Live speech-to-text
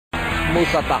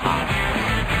Musa Taha.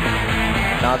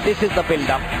 Now this is the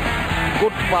build-up.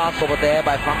 Good pass over there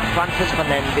by Francis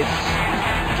Fernandez.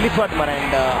 Clifford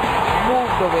Miranda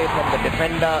moved away from the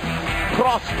defender,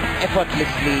 crossed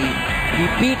effortlessly. He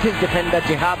beat his defender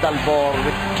Jihad Al-Bor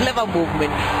with clever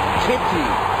movement. Khetri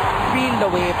peeled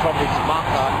away from his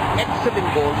marker. Excellent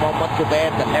goal. Mohammad Zubair,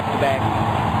 the left back,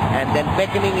 and then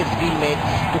beckoning his teammates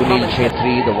to come.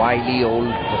 Khetri, the wily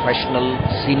old professional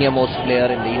senior-most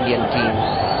player in the Indian team.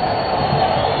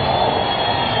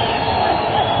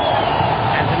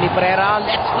 Anthony Pereira,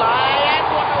 let's fly, and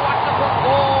what a wonderful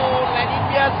goal, and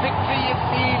India's victory is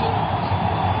sealed.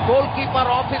 Goalkeeper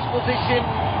off his position,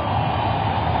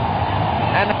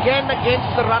 and again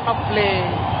against the run of play.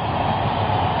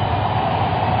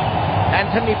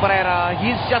 Anthony Pereira,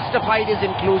 he's justified his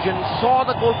inclusion, saw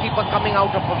the goalkeeper coming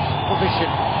out of position,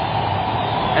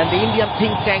 and the Indian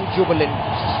think tank jubilant.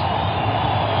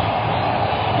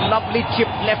 Lovely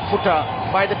chipped left footer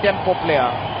by the tempo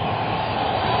player.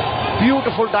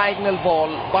 Beautiful diagonal ball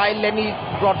by Lenny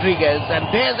Rodriguez, and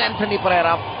there's Anthony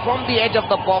Pereira from the edge of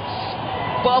the box.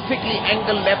 Perfectly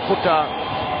angled left footer.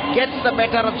 Gets the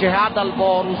better of Jihad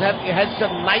Al-Bor, who has a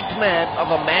nightmare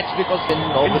of a match because in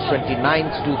August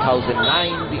 29th,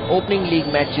 2009, the opening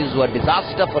league matches were a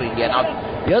disaster for India. Now,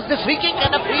 here's the free kick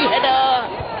and a free header.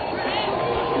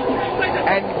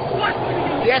 And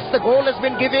yes, the goal has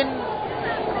been given.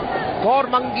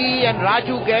 Kormangi and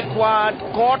Raju Gaikwad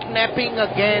caught napping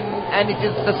again, and it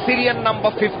is the Syrian number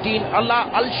 15, Allah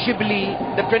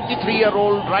Al-Shibli, the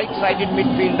 23-year-old right-sided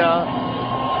midfielder.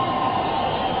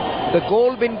 The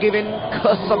goal been given,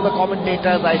 curse of the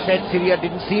commentators. I said Syria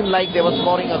didn't seem like they were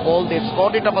scoring a goal. They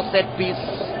scored it off a set piece.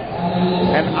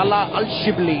 And Allah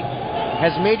Al-Shibli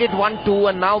has made it 1-2,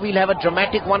 and now we'll have a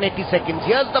dramatic 180 seconds.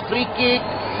 Here's the free kick,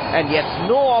 and yes,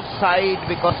 no offside,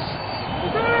 because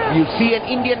you see an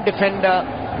Indian defender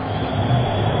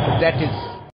that is